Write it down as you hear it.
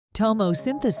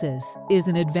Tomosynthesis is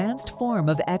an advanced form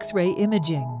of X-ray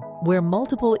imaging, where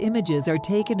multiple images are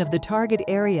taken of the target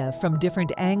area from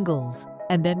different angles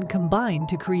and then combined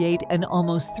to create an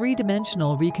almost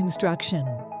three-dimensional reconstruction.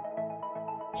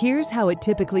 Here's how it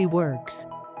typically works.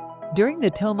 During the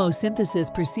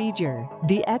tomosynthesis procedure,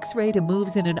 the X-ray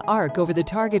moves in an arc over the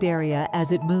target area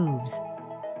as it moves.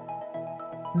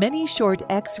 Many short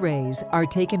X-rays are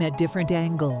taken at different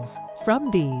angles.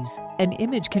 From these, an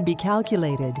image can be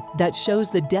calculated that shows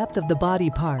the depth of the body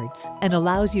parts and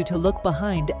allows you to look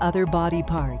behind other body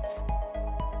parts.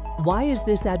 Why is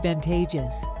this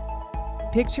advantageous?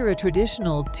 Picture a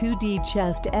traditional 2D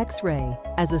chest X-ray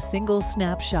as a single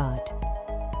snapshot,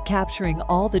 capturing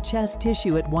all the chest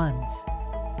tissue at once.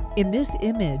 In this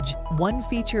image, one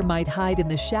feature might hide in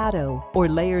the shadow or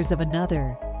layers of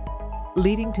another,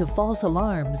 leading to false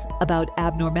alarms about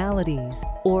abnormalities,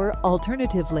 or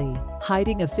alternatively,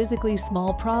 hiding a physically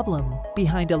small problem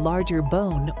behind a larger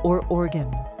bone or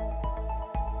organ.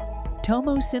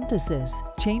 Tomosynthesis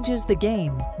changes the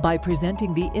game by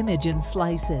presenting the image in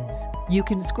slices. You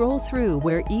can scroll through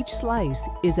where each slice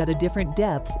is at a different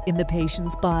depth in the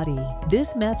patient's body.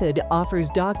 This method offers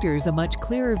doctors a much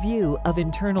clearer view of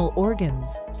internal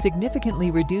organs, significantly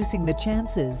reducing the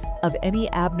chances of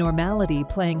any abnormality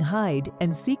playing hide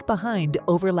and seek behind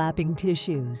overlapping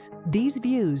tissues. These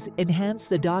views enhance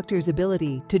the doctor's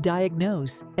ability to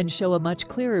diagnose and show a much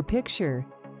clearer picture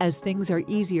as things are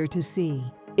easier to see.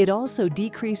 It also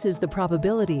decreases the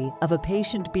probability of a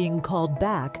patient being called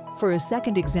back for a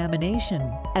second examination,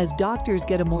 as doctors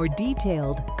get a more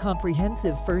detailed,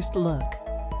 comprehensive first look.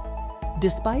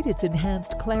 Despite its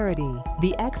enhanced clarity,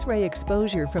 the X-ray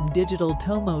exposure from digital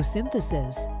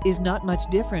tomosynthesis is not much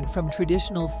different from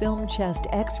traditional film chest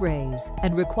X-rays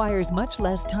and requires much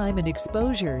less time and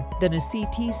exposure than a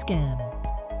CT scan,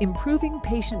 improving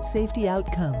patient safety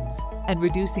outcomes and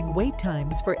reducing wait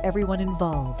times for everyone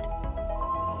involved.